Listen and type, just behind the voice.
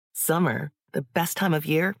Summer, the best time of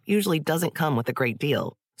year, usually doesn't come with a great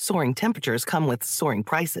deal. Soaring temperatures come with soaring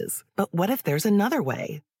prices. But what if there's another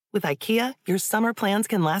way? With IKEA, your summer plans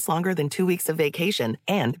can last longer than 2 weeks of vacation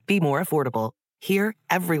and be more affordable. Here,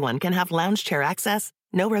 everyone can have lounge chair access,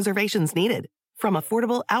 no reservations needed. From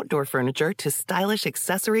affordable outdoor furniture to stylish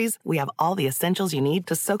accessories, we have all the essentials you need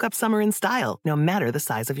to soak up summer in style, no matter the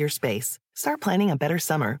size of your space. Start planning a better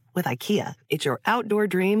summer with IKEA. It's your outdoor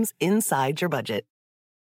dreams inside your budget.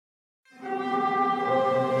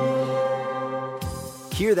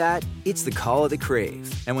 Hear that? It's the call of the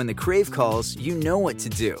Crave. And when the Crave calls, you know what to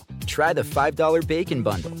do. Try the $5 Bacon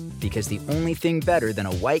Bundle, because the only thing better than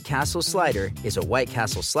a White Castle slider is a White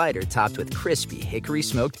Castle slider topped with crispy hickory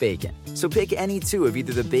smoked bacon. So pick any two of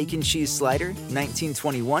either the Bacon Cheese Slider,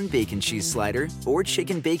 1921 Bacon Cheese Slider, or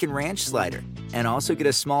Chicken Bacon Ranch Slider. And also get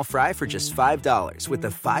a small fry for just $5 with the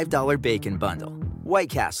 $5 Bacon Bundle.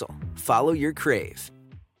 White Castle. Follow your Crave.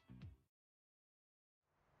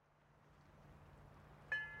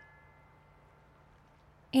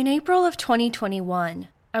 In April of 2021,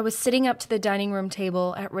 I was sitting up to the dining room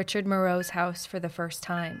table at Richard Moreau's house for the first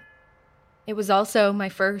time. It was also my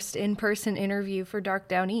first in-person interview for Dark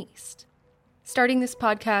Down East. Starting this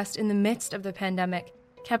podcast in the midst of the pandemic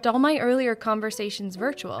kept all my earlier conversations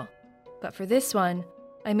virtual, but for this one,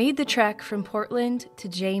 I made the trek from Portland to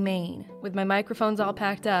Jay, Maine, with my microphones all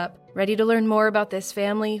packed up, ready to learn more about this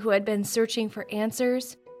family who had been searching for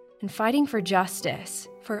answers and fighting for justice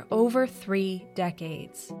for over 3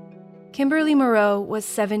 decades. Kimberly Moreau was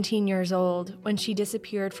 17 years old when she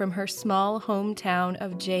disappeared from her small hometown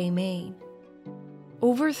of Jay, Maine.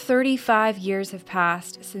 Over 35 years have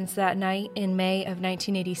passed since that night in May of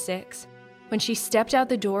 1986, when she stepped out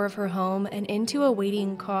the door of her home and into a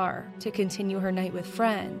waiting car to continue her night with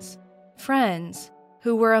friends. Friends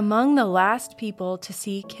who were among the last people to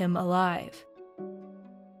see Kim alive.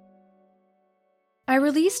 I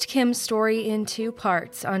released Kim's story in 2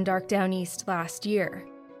 parts on Dark Down East last year.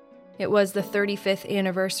 It was the 35th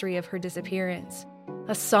anniversary of her disappearance,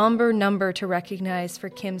 a somber number to recognize for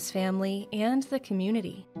Kim's family and the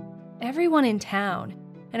community. Everyone in town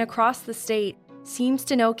and across the state seems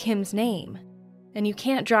to know Kim's name, and you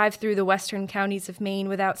can't drive through the western counties of Maine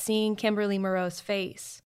without seeing Kimberly Moreau's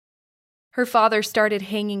face. Her father started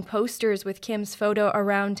hanging posters with Kim's photo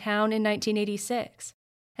around town in 1986.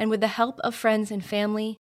 And with the help of friends and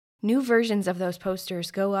family, new versions of those posters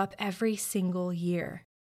go up every single year.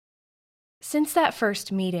 Since that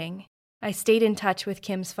first meeting, I stayed in touch with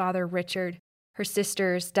Kim's father, Richard, her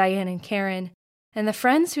sisters, Diane and Karen, and the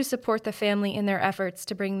friends who support the family in their efforts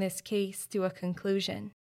to bring this case to a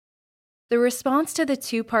conclusion. The response to the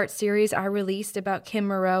 2-part series I released about Kim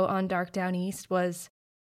Moreau on Dark Down East was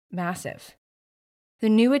massive. The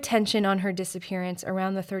new attention on her disappearance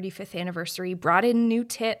around the 35th anniversary brought in new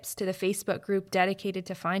tips to the Facebook group dedicated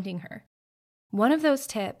to finding her. One of those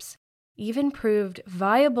tips even proved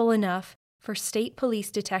viable enough for state police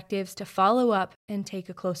detectives to follow up and take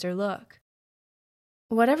a closer look.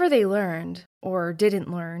 Whatever they learned, or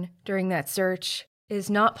didn't learn, during that search is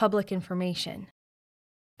not public information.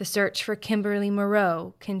 The search for Kimberly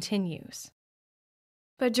Moreau continues.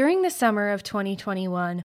 But during the summer of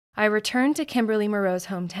 2021, I returned to Kimberly Moreau's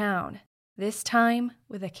hometown, this time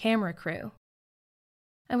with a camera crew.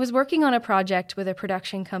 I was working on a project with a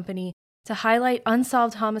production company to highlight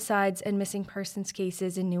unsolved homicides and missing persons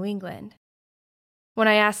cases in New England. When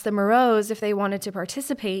I asked the Moreaus if they wanted to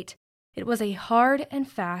participate, it was a hard and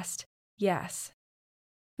fast yes.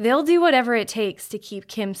 They'll do whatever it takes to keep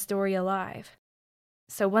Kim's story alive.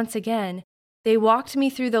 So once again, they walked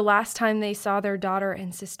me through the last time they saw their daughter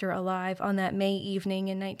and sister alive on that May evening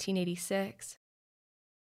in 1986.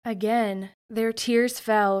 Again, their tears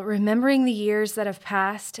fell, remembering the years that have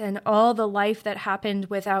passed and all the life that happened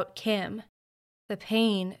without Kim. The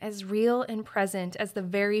pain as real and present as the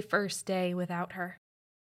very first day without her.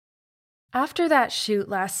 After that shoot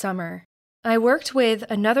last summer, I worked with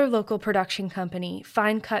another local production company,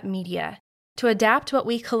 Fine Cut Media, to adapt what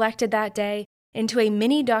we collected that day into a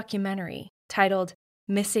mini documentary titled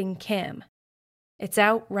Missing Kim. It's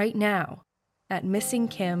out right now at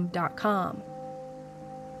missingkim.com.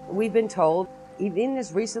 We've been told, even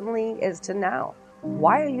as recently as to now,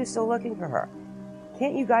 why are you still looking for her?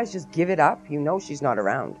 Can't you guys just give it up? You know she's not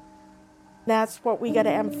around. That's what we got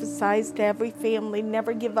to emphasize to every family.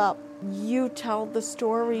 Never give up. You tell the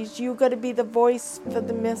stories. You got to be the voice for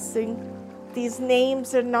the missing. These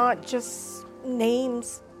names are not just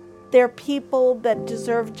names. They're people that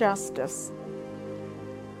deserve justice.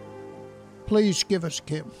 Please give us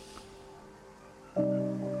Kim.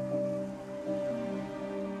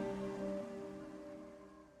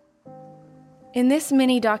 In this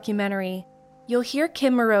mini documentary, you'll hear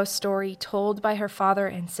Kim Moreau's story told by her father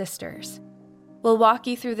and sisters. We'll walk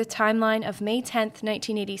you through the timeline of May 10th,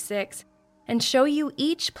 1986, and show you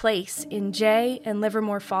each place in Jay and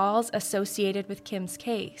Livermore Falls associated with Kim's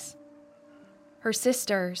case. Her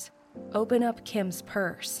sisters open up Kim's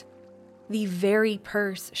purse, the very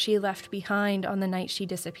purse she left behind on the night she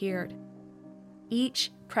disappeared.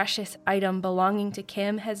 Each precious item belonging to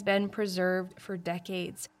Kim has been preserved for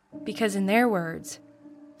decades because, in their words,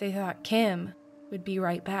 they thought Kim would be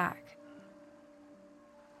right back.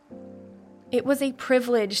 It was a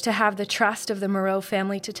privilege to have the trust of the Moreau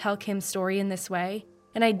family to tell Kim's story in this way,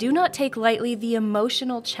 and I do not take lightly the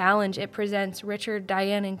emotional challenge it presents Richard,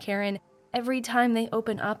 Diane, and Karen every time they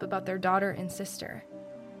open up about their daughter and sister.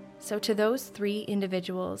 So to those three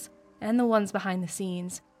individuals, and the ones behind the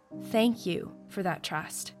scenes, thank you for that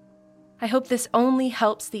trust. I hope this only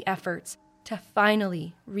helps the efforts to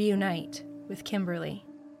finally reunite with Kimberly.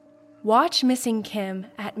 Watch Missing Kim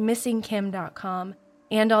at missingkim.com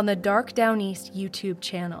and on the Dark Downeast YouTube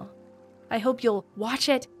channel. I hope you'll watch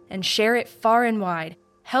it and share it far and wide.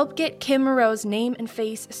 Help get Kim Moreau's name and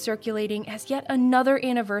face circulating as yet another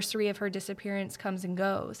anniversary of her disappearance comes and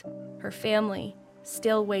goes. Her family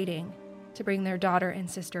still waiting to bring their daughter and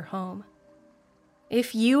sister home.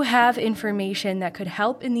 If you have information that could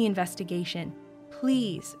help in the investigation,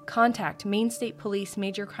 please contact Maine State Police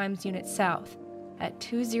Major Crimes Unit South at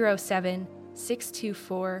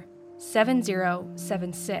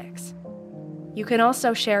 207-624-7076. You can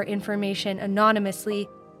also share information anonymously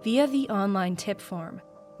via the online tip form,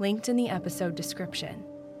 linked in the episode description.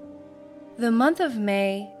 The month of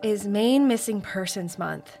May is Maine Missing Persons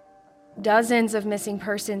Month. Dozens of missing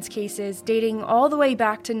persons cases dating all the way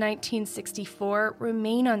back to 1964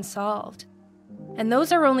 remain unsolved. And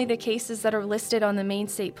those are only the cases that are listed on the Maine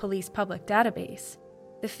State Police public database.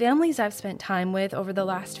 The families I've spent time with over the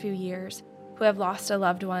last few years who have lost a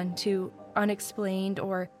loved one to unexplained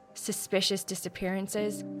or suspicious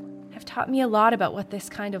disappearances have taught me a lot about what this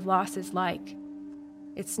kind of loss is like.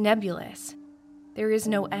 It's nebulous. There is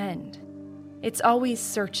no end. It's always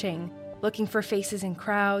searching, looking for faces in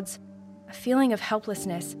crowds, a feeling of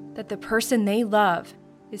helplessness that the person they love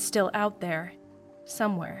is still out there,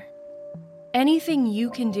 somewhere. Anything you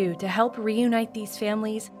can do to help reunite these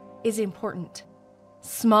families is important.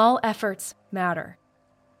 Small efforts matter.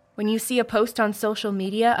 When you see a post on social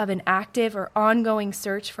media of an active or ongoing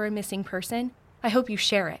search for a missing person, I hope you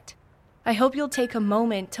share it. I hope you'll take a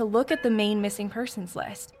moment to look at the Maine Missing Persons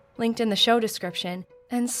list, linked in the show description,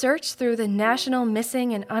 and search through the National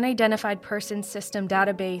Missing and Unidentified Persons System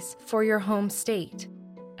database for your home state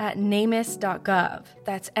at NAMUS.gov.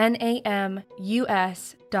 That's NAMUS.gov.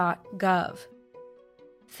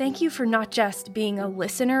 Thank you for not just being a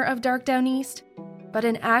listener of Dark Downeast, but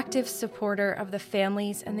an active supporter of the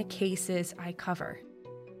families and the cases I cover.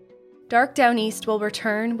 Dark Downeast will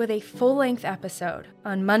return with a full-length episode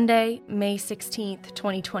on Monday, May 16th,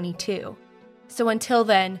 2022. So until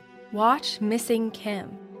then, watch Missing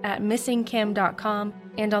Kim at missingkim.com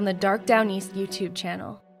and on the Dark Downeast YouTube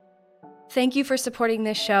channel. Thank you for supporting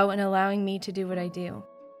this show and allowing me to do what I do.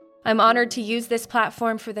 I'm honored to use this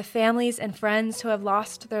platform for the families and friends who have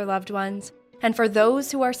lost their loved ones, and for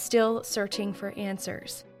those who are still searching for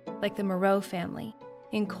answers, like the Moreau family,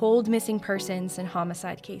 in cold missing persons and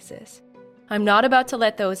homicide cases. I'm not about to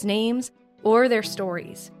let those names or their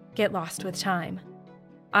stories get lost with time.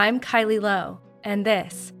 I'm Kylie Lowe, and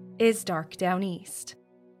this is Dark Downeast.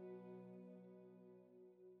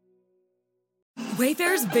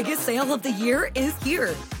 Wayfair's biggest sale of the year is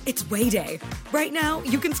here. It's Way Day. Right now,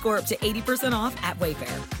 you can score up to 80% off at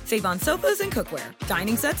Wayfair. Save on sofas and cookware,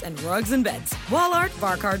 dining sets and rugs and beds, wall art,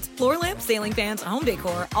 bar cards, floor lamps, ceiling fans, home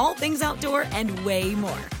decor, all things outdoor, and way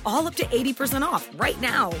more. All up to 80% off right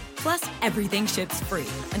now. Plus, everything ships free.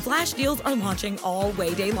 And flash deals are launching all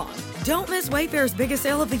Way Day long. Don't miss Wayfair's biggest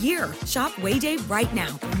sale of the year. Shop Way Day right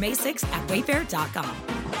now through May 6th at wayfair.com.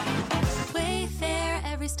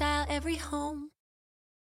 Wayfair, every style, every home.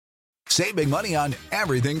 Save big money on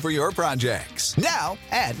everything for your projects. Now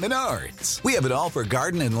at Menards. We have it all for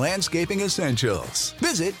garden and landscaping essentials.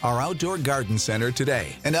 Visit our outdoor garden center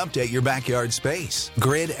today and update your backyard space.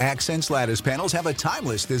 Grid Accents lattice panels have a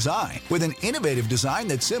timeless design with an innovative design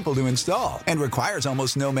that's simple to install and requires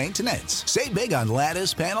almost no maintenance. Save big on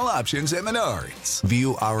lattice panel options at Menards.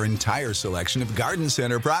 View our entire selection of garden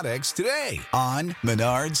center products today on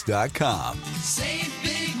Menards.com. Save big